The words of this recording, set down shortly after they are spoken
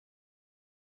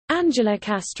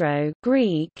Angelokastro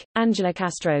Greek,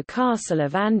 Angelokastro Castle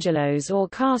of Angelos or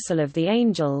Castle of the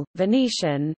Angel,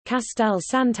 Venetian, Castel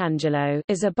Sant'Angelo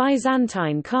is a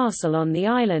Byzantine castle on the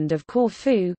island of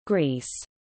Corfu, Greece.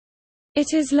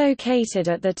 It is located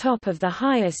at the top of the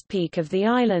highest peak of the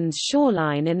island's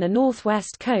shoreline in the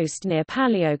northwest coast near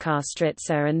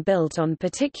Paleokastritsa and built on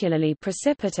particularly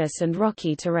precipitous and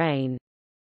rocky terrain.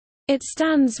 It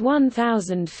stands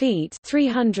 1,000 feet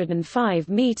 (305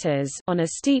 meters) on a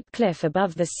steep cliff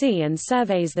above the sea and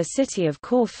surveys the city of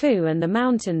Corfu and the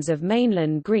mountains of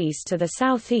mainland Greece to the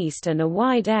southeast and a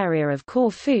wide area of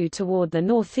Corfu toward the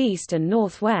northeast and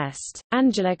northwest.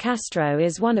 Angelokastro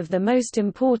is one of the most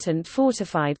important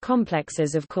fortified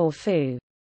complexes of Corfu.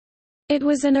 It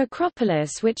was an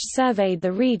acropolis which surveyed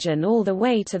the region all the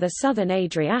way to the southern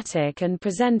Adriatic and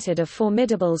presented a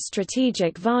formidable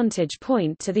strategic vantage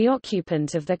point to the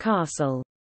occupant of the castle.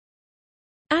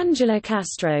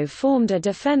 Angelokastro formed a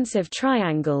defensive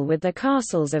triangle with the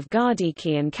castles of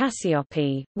Gardiki and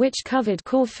Cassiope, which covered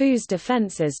Corfu's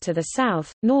defences to the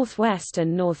south, northwest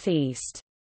and northeast.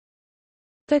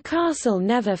 The castle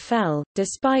never fell,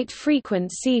 despite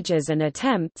frequent sieges and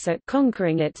attempts at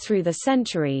conquering it through the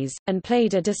centuries, and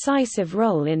played a decisive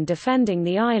role in defending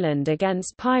the island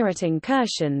against pirate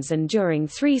incursions and during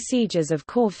 3 sieges of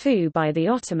Corfu by the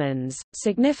Ottomans,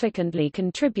 significantly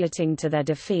contributing to their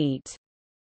defeat.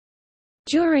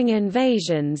 During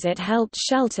invasions it helped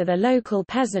shelter the local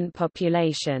peasant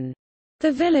population.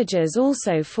 The villagers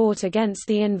also fought against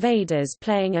the invaders,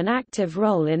 playing an active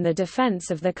role in the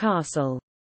defense of the castle.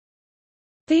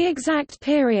 The exact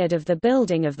period of the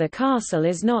building of the castle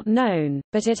is not known,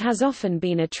 but it has often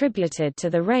been attributed to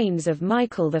the reigns of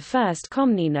Michael I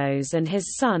Komnenos and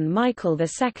his son Michael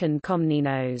II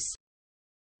Komnenos.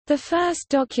 The first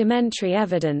documentary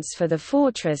evidence for the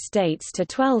fortress dates to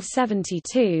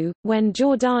 1272, when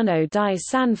Giordano di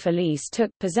San Felice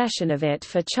took possession of it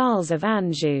for Charles of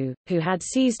Anjou, who had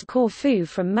seized Corfu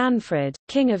from Manfred,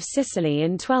 King of Sicily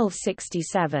in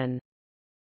 1267.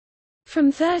 From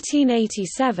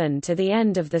 1387 to the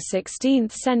end of the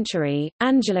 16th century,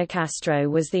 Angelokastro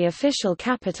was the official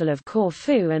capital of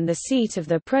Corfu and the seat of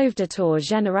the Proveditore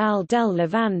Generale del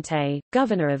Levante,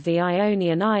 governor of the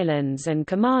Ionian Islands and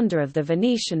commander of the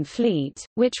Venetian fleet,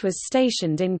 which was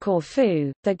stationed in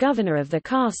Corfu. The governor of the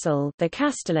castle, the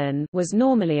Castellan, was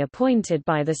normally appointed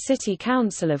by the city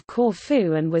council of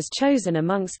Corfu and was chosen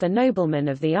amongst the noblemen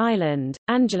of the island.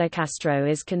 Angelokastro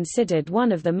is considered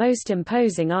one of the most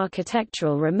imposing architectural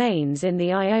remains in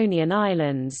the Ionian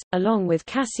Islands, along with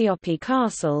Cassiope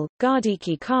Castle,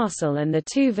 Gardiki Castle and the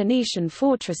 2 Venetian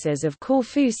fortresses of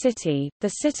Corfu City, the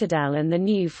Citadel and the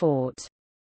New Fort.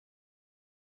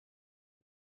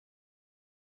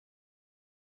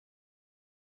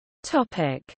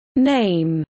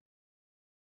 Name.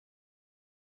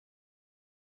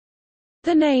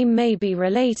 The name may be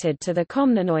related to the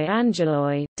Komnenoi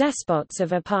Angeloi, despots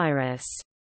of Epirus.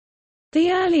 The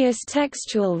earliest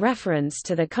textual reference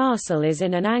to the castle is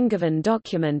in an Angevin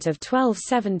document of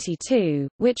 1272,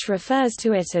 which refers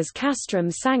to it as Castrum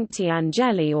Sancti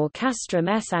Angeli or Castrum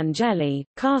S. Angeli,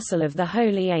 Castle of the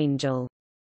Holy Angel.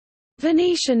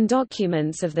 Venetian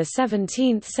documents of the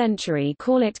 17th century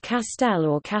call it Castel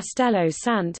or Castello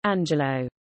Sant'Angelo.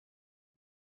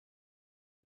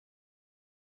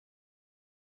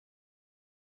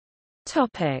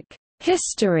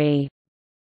 History.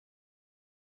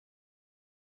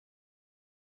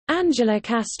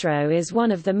 Angelokastro is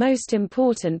one of the most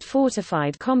important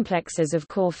fortified complexes of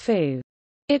Corfu.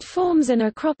 It forms an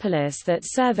acropolis that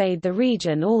surveyed the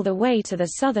region all the way to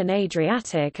the southern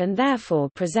Adriatic and therefore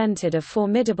presented a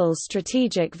formidable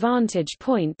strategic vantage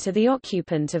point to the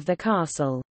occupant of the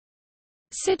castle.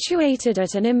 Situated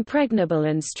at an impregnable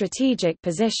and strategic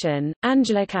position,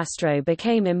 Angelokastro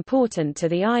became important to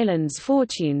the island's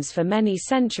fortunes for many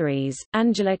centuries.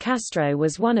 Angelokastro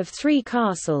was one of 3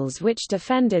 castles which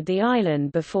defended the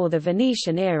island before the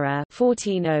Venetian era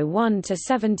 1401 to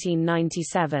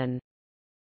 1797.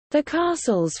 The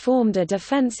castles formed a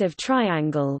defensive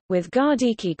triangle, with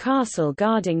Gardiki Castle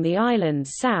guarding the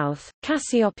island's south,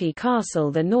 Cassiope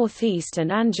Castle the northeast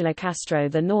and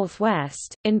Angelokastro the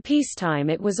northwest. In peacetime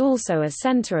it was also a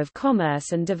center of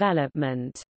commerce and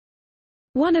development.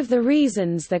 One of the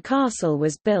reasons the castle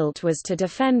was built was to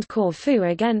defend Corfu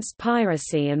against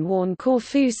piracy and warn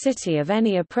Corfu City of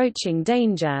any approaching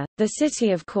danger. The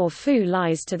city of Corfu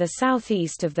lies to the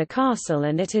southeast of the castle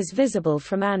and it is visible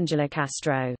from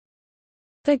Angelokastro.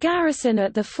 The garrison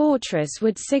at the fortress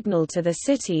would signal to the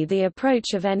city the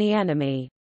approach of any enemy.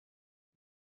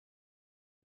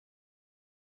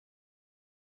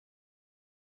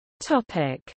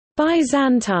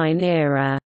 Byzantine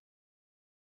era.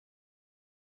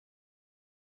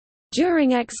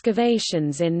 During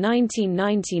excavations in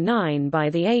 1999 by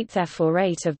the 8th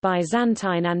Ephorate of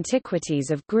Byzantine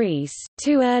Antiquities of Greece,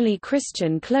 2 early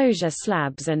Christian closure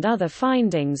slabs and other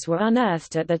findings were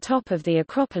unearthed at the top of the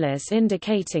Acropolis,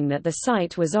 indicating that the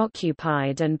site was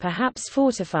occupied and perhaps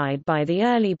fortified by the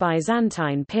early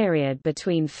Byzantine period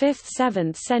between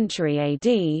 5th–7th century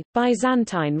AD.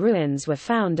 Byzantine ruins were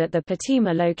found at the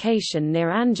Patima location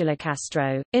near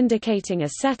Angelokastro, indicating a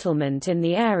settlement in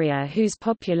the area whose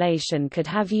population could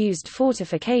have used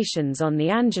fortifications on the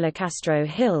Angelokastro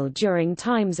hill during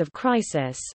times of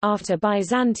crisis. After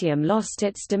Byzantium lost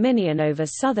its dominion over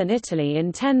southern Italy in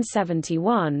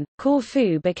 1071,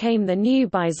 Corfu became the new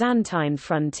Byzantine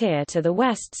frontier to the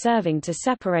west, serving to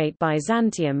separate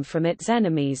Byzantium from its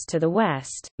enemies to the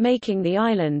west, making the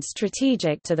island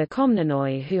strategic to the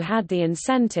Komnenoi, who had the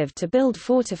incentive to build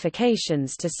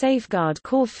fortifications to safeguard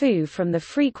Corfu from the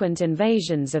frequent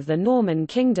invasions of the Norman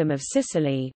Kingdom of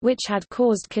Sicily, which had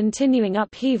caused continuing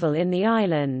upheaval in the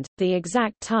island. The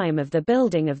exact time of the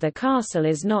building of the castle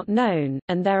is not known,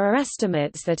 and there are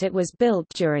estimates that it was built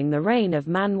during the reign of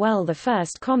Manuel I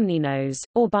Komnenos,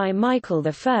 or by Michael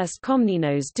I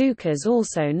Komnenos Doukas,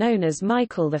 also known as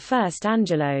Michael I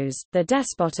Angelos, the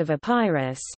despot of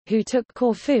Epirus, who took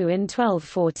Corfu in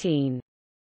 1214.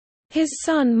 His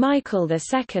son Michael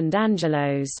II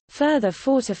Angelos further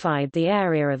fortified the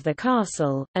area of the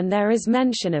castle, and there is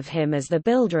mention of him as the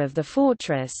builder of the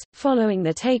fortress. Following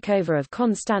the takeover of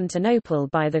Constantinople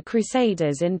by the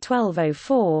Crusaders in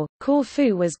 1204,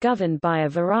 Corfu was governed by a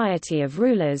variety of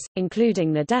rulers,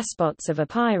 including the despots of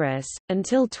Epirus,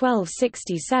 until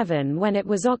 1267, when it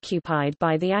was occupied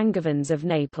by the Angevins of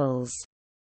Naples.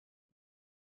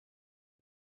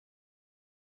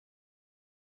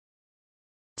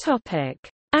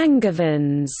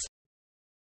 Angevins.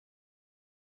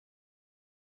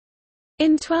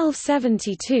 In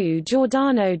 1272,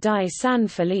 Giordano di San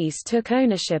Felice took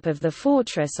ownership of the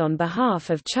fortress on behalf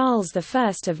of Charles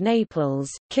I of Naples,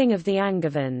 King of the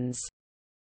Angevins.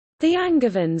 The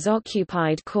Angevins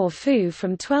occupied Corfu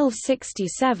from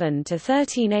 1267 to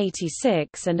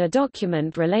 1386, and a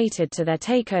document related to their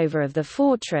takeover of the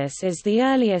fortress is the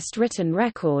earliest written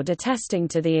record attesting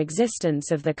to the existence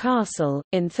of the castle.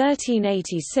 In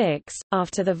 1386,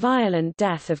 after the violent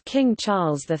death of King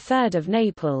Charles III of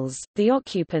Naples, the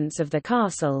occupants of the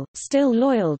castle, still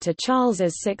loyal to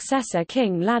Charles's successor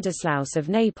King Ladislaus of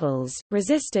Naples,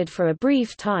 resisted for a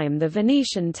brief time the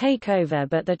Venetian takeover,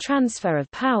 but the transfer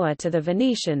of power to the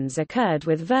Venetians occurred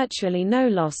with virtually no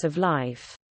loss of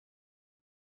life.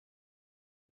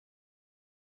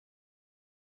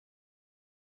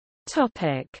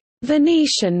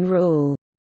 Venetian rule.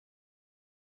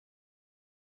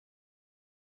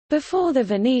 Before the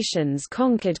Venetians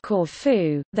conquered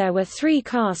Corfu, there were 3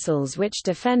 castles which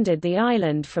defended the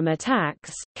island from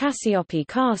attacks: Cassiope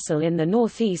Castle in the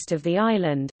northeast of the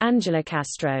island,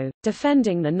 Angelokastro,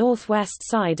 defending the northwest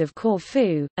side of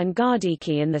Corfu, and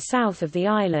Gardiki in the south of the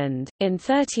island. In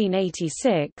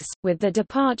 1386, with the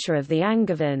departure of the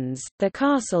Angevins, the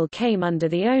castle came under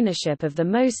the ownership of the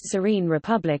Most Serene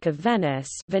Republic of Venice,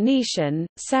 Venetian,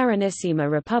 Serenissima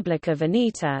Republica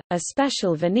Veneta. A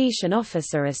special Venetian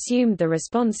officer assumed the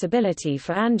responsibility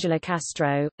for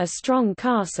Angelokastro, a strong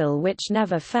castle which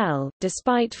never fell,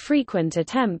 despite frequent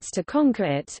attempts to conquer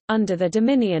it. Under the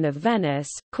dominion of Venice,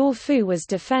 Corfu was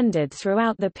defended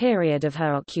throughout the period of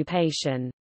her occupation.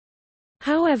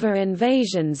 However,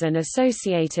 invasions and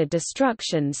associated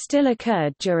destruction still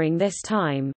occurred during this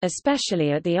time,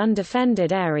 especially at the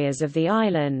undefended areas of the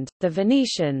island. The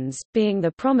Venetians, being the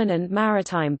prominent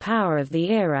maritime power of the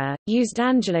era, used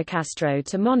Angelokastro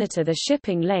to monitor the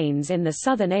shipping lanes in the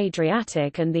southern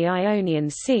Adriatic and the Ionian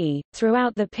Sea.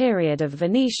 Throughout the period of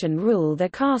Venetian rule, the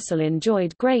castle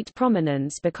enjoyed great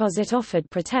prominence because it offered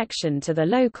protection to the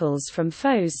locals from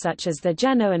foes such as the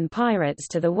Genoan pirates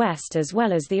to the west as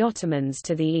well as the Ottomans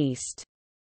to the east.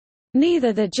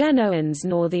 Neither the Genoans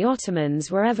nor the Ottomans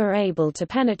were ever able to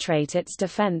penetrate its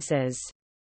defences.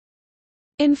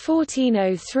 In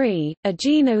 1403, a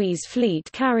Genoese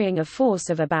fleet carrying a force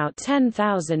of about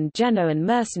 10,000 Genoan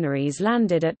mercenaries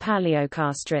landed at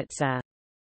Paleokastritsa.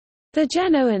 The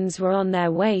Genoans were on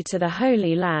their way to the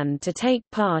Holy Land to take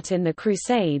part in the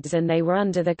Crusades, and they were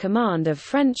under the command of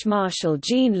French Marshal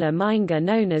Jean Le Mingue,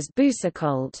 known as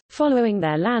Boucicault. Following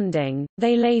their landing,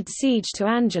 they laid siege to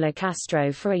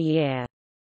Angelokastro for a year.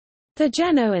 The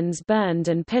Genoans burned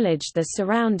and pillaged the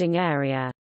surrounding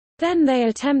area. Then they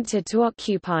attempted to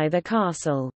occupy the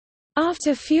castle.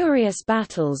 After furious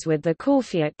battles with the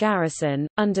Corfiot garrison,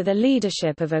 under the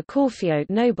leadership of a Corfiot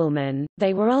nobleman,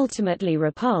 they were ultimately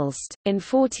repulsed. In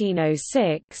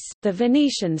 1406, the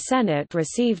Venetian Senate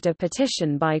received a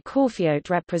petition by Corfiot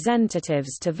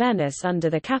representatives to Venice under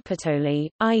the Capitoli,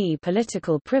 i.e.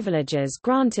 political privileges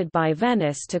granted by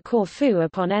Venice to Corfu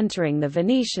upon entering the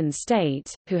Venetian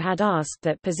state, who had asked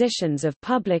that positions of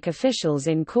public officials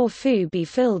in Corfu be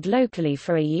filled locally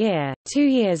for a year. 2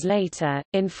 years later,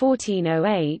 in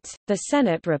 1408, the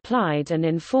Senate replied and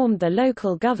informed the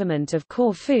local government of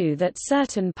Corfu that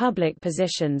certain public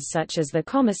positions such as the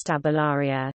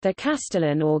Commistabularia, the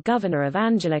Castellan or governor of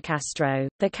Angelokastro,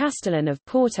 the Castellan of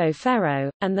Porto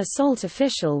Ferro, and the salt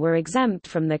official were exempt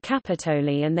from the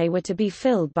Capitoli and they were to be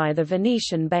filled by the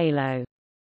Venetian bailo.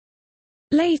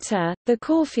 Later, the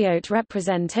Corfiot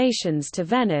representations to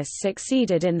Venice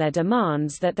succeeded in their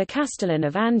demands that the Castellan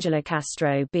of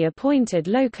Angelokastro be appointed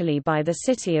locally by the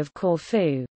city of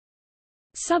Corfu.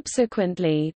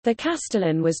 Subsequently, the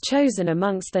Castellan was chosen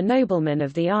amongst the noblemen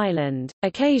of the island.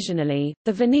 Occasionally,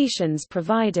 the Venetians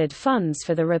provided funds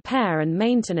for the repair and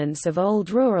maintenance of old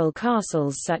rural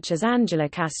castles such as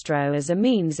Angelokastro as a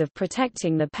means of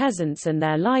protecting the peasants and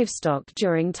their livestock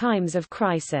during times of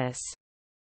crisis.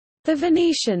 The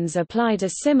Venetians applied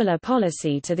a similar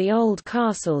policy to the old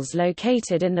castles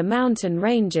located in the mountain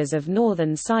ranges of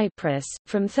northern Cyprus.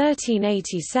 From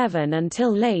 1387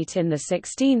 until late in the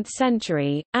 16th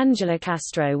century,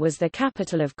 Angelokastro was the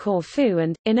capital of Corfu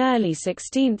and, in early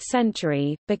 16th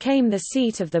century, became the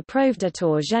seat of the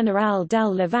Proveditore General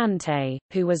del Levante,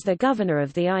 who was the governor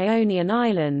of the Ionian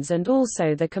Islands and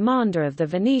also the commander of the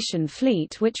Venetian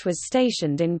fleet which was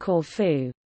stationed in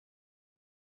Corfu.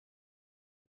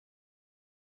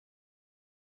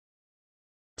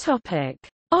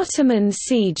 Ottoman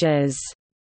sieges.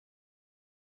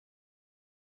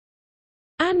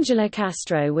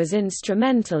 Angelokastro was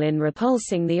instrumental in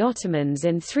repulsing the Ottomans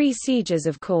in 3 sieges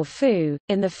of Corfu,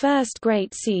 in the First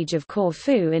Great Siege of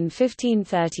Corfu in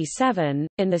 1537,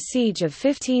 in the Siege of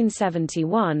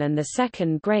 1571 and the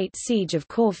Second Great Siege of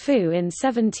Corfu in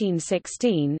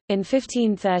 1716. In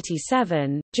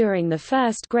 1537, during the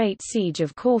First Great Siege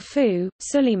of Corfu,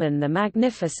 Suleiman the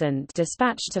Magnificent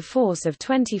dispatched a force of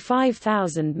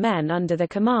 25,000 men under the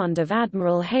command of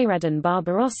Admiral Hayreddin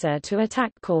Barbarossa to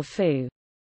attack Corfu.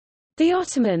 The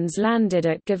Ottomans landed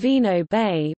at Gavino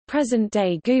Bay,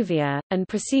 present-day Gouvier, and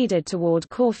proceeded toward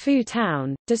Corfu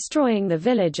town, destroying the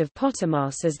village of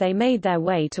Potamos as they made their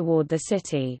way toward the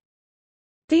city.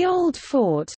 The Old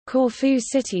Fort, Corfu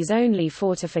city's only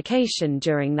fortification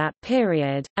during that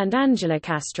period, and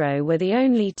Angelokastro were the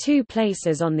only 2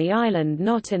 places on the island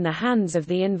not in the hands of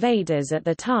the invaders at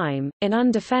the time. In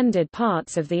undefended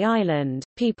parts of the island,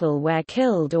 people were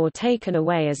killed or taken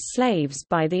away as slaves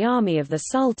by the army of the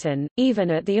Sultan.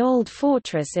 Even at the old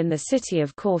fortress in the city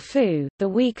of Corfu, the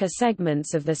weaker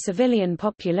segments of the civilian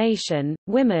population,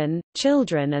 women,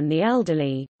 children and the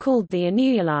elderly, called the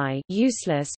Anuli,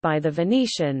 useless by the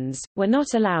Venetians, were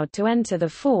not allowed to enter the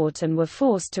fort and were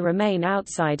forced to remain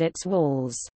outside its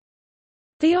walls.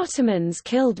 The Ottomans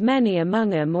killed many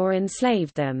among them or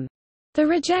enslaved them. The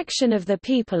rejection of the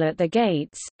people at the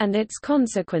gates, and its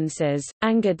consequences,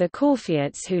 angered the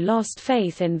Corfiots who lost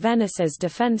faith in Venice's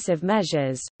defensive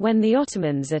measures. When the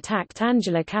Ottomans attacked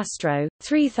Angelokastro,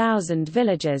 3,000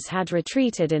 villagers had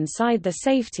retreated inside the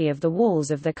safety of the walls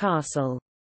of the castle.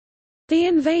 The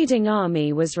invading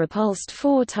army was repulsed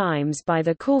 4 times by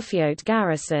the Corfiot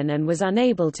garrison and was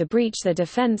unable to breach the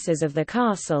defences of the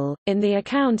castle. In the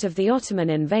account of the Ottoman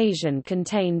invasion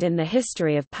contained in the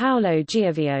History of Paolo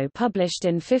Giovio published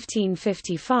in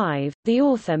 1555, the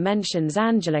author mentions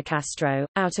Angelokastro,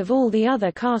 out of all the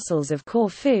other castles of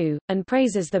Corfu, and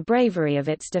praises the bravery of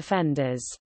its defenders.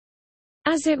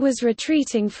 As it was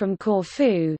retreating from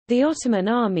Corfu, the Ottoman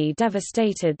army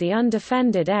devastated the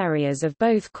undefended areas of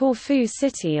both Corfu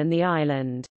city and the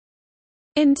island.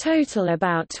 In total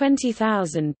about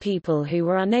 20,000 people who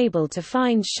were unable to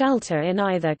find shelter in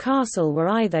either castle were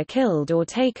either killed or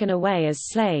taken away as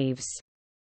slaves.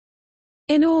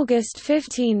 In August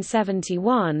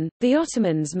 1571, the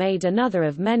Ottomans made another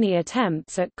of many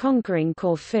attempts at conquering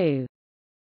Corfu.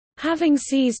 Having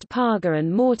seized Parga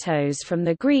and Mortos from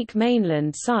the Greek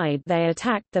mainland side, they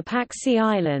attacked the Paxi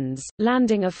Islands,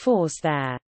 landing a force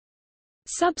there.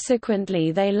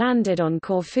 Subsequently they landed on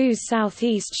Corfu's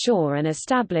southeast shore and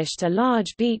established a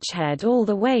large beachhead all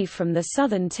the way from the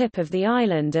southern tip of the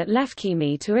island at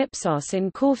Lefkimi to Ipsos in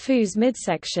Corfu's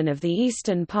midsection of the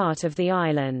eastern part of the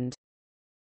island.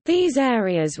 These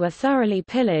areas were thoroughly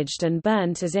pillaged and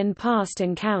burnt as in past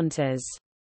encounters.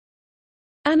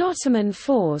 An Ottoman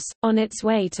force, on its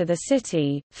way to the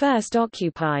city, first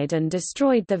occupied and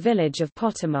destroyed the village of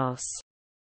Potamos.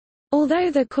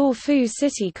 Although the Corfu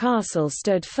city castle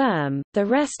stood firm, the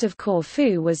rest of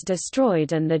Corfu was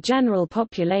destroyed and the general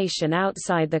population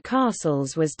outside the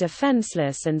castles was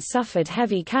defenseless and suffered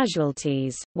heavy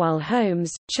casualties, while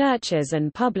homes, churches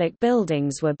and public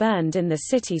buildings were burned in the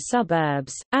city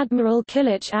suburbs. Admiral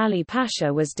Kilich Ali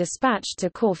Pasha was dispatched to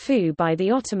Corfu by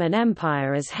the Ottoman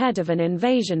Empire as head of an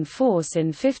invasion force in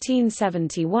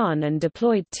 1571 and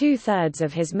deployed two-thirds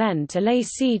of his men to lay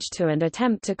siege to and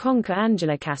attempt to conquer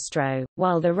Angelokastro,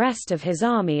 while the rest of his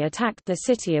army attacked the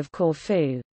city of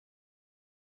Corfu.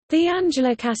 The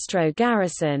Angelokastro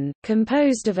garrison,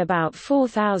 composed of about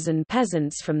 4,000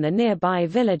 peasants from the nearby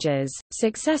villages,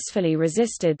 successfully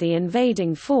resisted the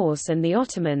invading force, and the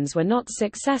Ottomans were not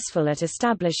successful at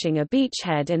establishing a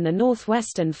beachhead in the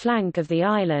northwestern flank of the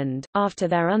island. After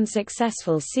their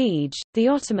unsuccessful siege, the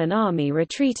Ottoman army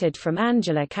retreated from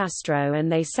Angelokastro and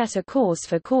they set a course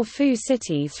for Corfu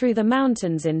city through the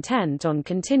mountains, intent on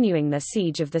continuing their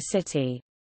siege of the city.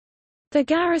 The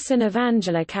garrison of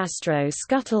Angelokastro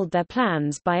scuttled their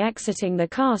plans by exiting the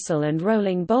castle and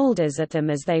rolling boulders at them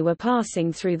as they were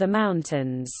passing through the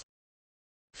mountains.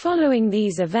 Following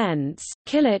these events,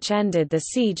 Kilich ended the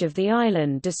siege of the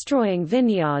island, destroying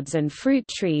vineyards and fruit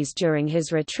trees during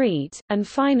his retreat, and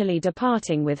finally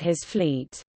departing with his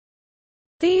fleet.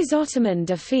 These Ottoman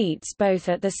defeats both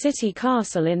at the city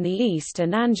castle in the east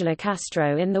and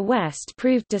Angelokastro in the west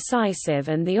proved decisive,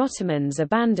 and the Ottomans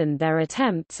abandoned their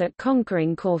attempts at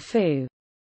conquering Corfu.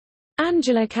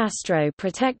 Angelokastro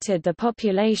protected the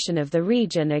population of the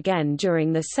region again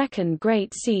during the Second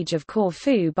Great Siege of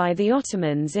Corfu by the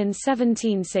Ottomans in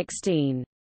 1716.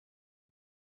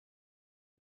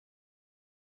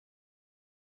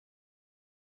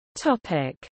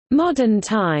 Modern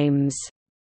times.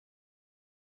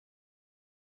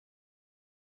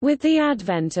 With the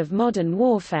advent of modern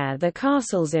warfare, the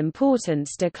castle's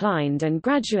importance declined and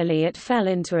gradually it fell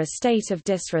into a state of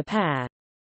disrepair.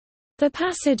 The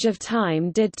passage of time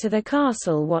did to the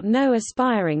castle what no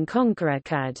aspiring conqueror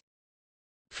could.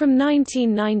 From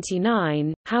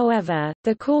 1999, however,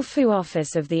 the Corfu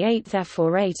office of the 8th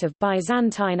Ephorate of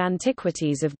Byzantine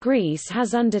Antiquities of Greece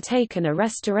has undertaken a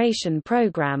restoration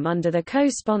program under the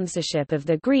co-sponsorship of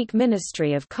the Greek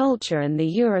Ministry of Culture and the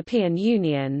European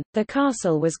Union. The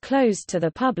castle was closed to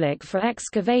the public for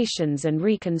excavations and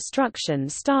reconstruction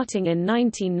starting in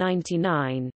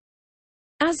 1999.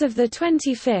 As of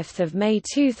 25 May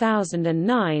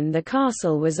 2009, the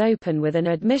castle was open with an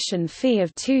admission fee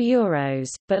of €2,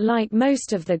 but like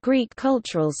most of the Greek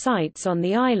cultural sites on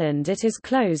the island, it is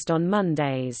closed on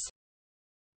Mondays.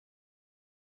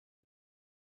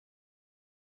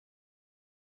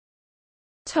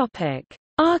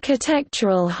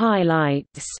 Architectural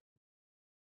highlights.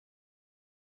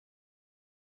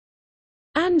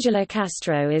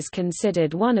 Angelokastro is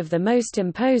considered one of the most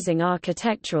imposing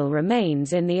architectural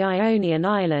remains in the Ionian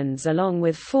Islands, along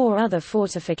with four other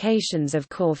fortifications of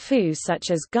Corfu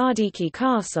such as Gardiki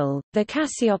Castle, the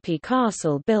Cassiope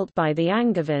Castle built by the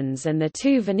Angevins, and the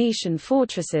two Venetian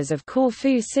fortresses of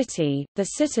Corfu City, the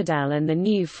Citadel and the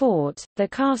New Fort. The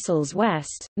castle's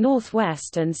west,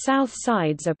 northwest and south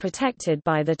sides are protected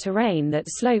by the terrain that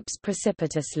slopes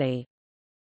precipitously.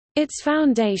 Its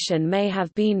foundation may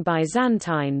have been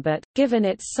Byzantine, but, given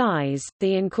its size,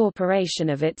 the incorporation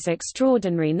of its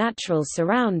extraordinary natural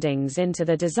surroundings into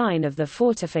the design of the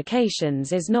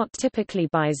fortifications is not typically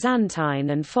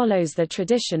Byzantine and follows the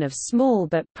tradition of small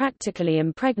but practically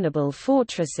impregnable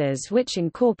fortresses which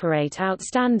incorporate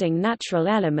outstanding natural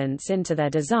elements into their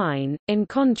design, in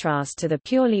contrast to the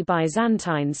purely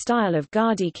Byzantine style of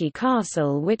Gardiki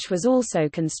Castle, which was also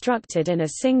constructed in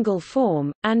a single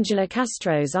form.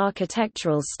 Angelokastro's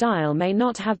architectural style may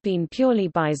not have been purely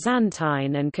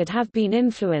Byzantine and could have been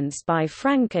influenced by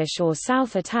Frankish or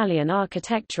South Italian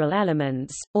architectural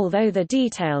elements, although the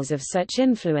details of such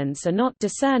influence are not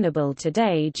discernible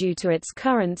today due to its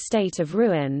current state of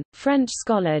ruin. French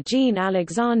scholar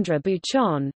Jean-Alexandre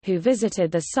Buchon, who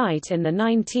visited the site in the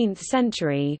 19th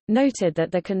century, noted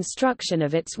that the construction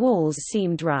of its walls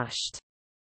seemed rushed.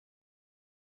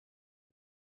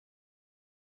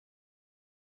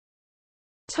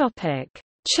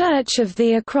 Church of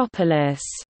the Acropolis.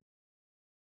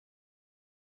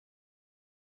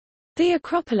 The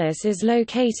Acropolis is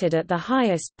located at the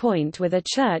highest point with a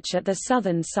church at the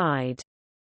southern side.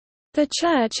 The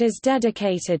church is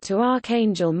dedicated to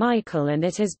Archangel Michael and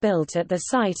it is built at the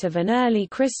site of an early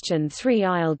Christian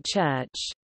three-aisled church.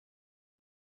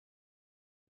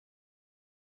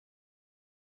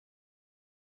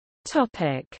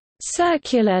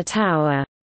 Circular tower.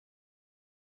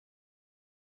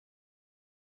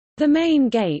 The main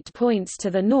gate points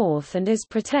to the north and is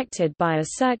protected by a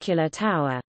circular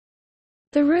tower.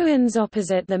 The ruins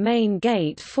opposite the main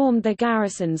gate formed the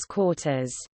garrison's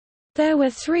quarters. There were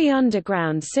 3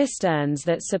 underground cisterns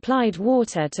that supplied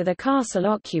water to the castle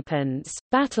occupants.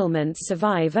 Battlements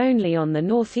survive only on the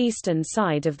northeastern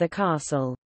side of the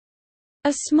castle.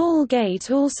 A small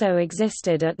gate also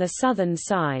existed at the southern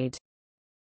side.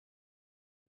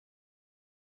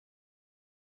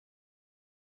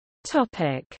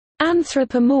 Topic: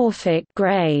 Anthropomorphic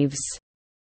graves.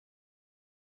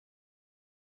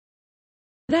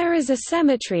 There is a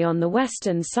cemetery on the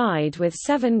western side with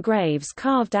 7 graves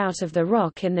carved out of the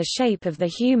rock in the shape of the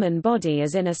human body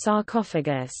as in a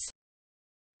sarcophagus.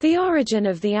 The origin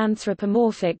of the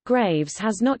anthropomorphic graves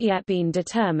has not yet been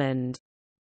determined.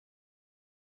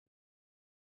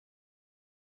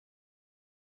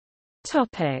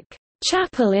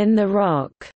 Chapel in the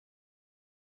rock.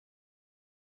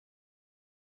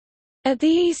 At the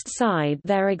east side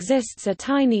there exists a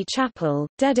tiny chapel,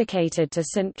 dedicated to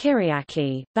St.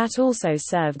 Kyriaki, that also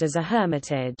served as a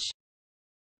hermitage.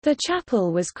 The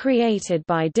chapel was created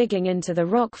by digging into the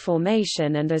rock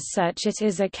formation and as such it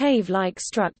is a cave-like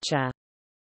structure.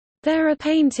 There are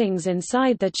paintings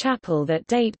inside the chapel that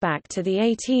date back to the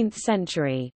 18th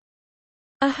century.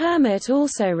 A hermit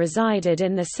also resided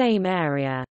in the same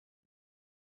area.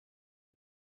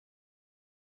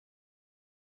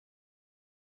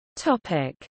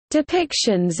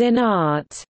 Depictions in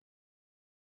art.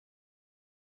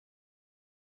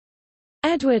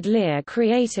 Edward Lear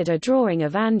created a drawing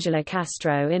of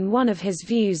Angelokastro in one of his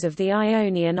views of the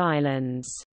Ionian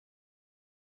Islands.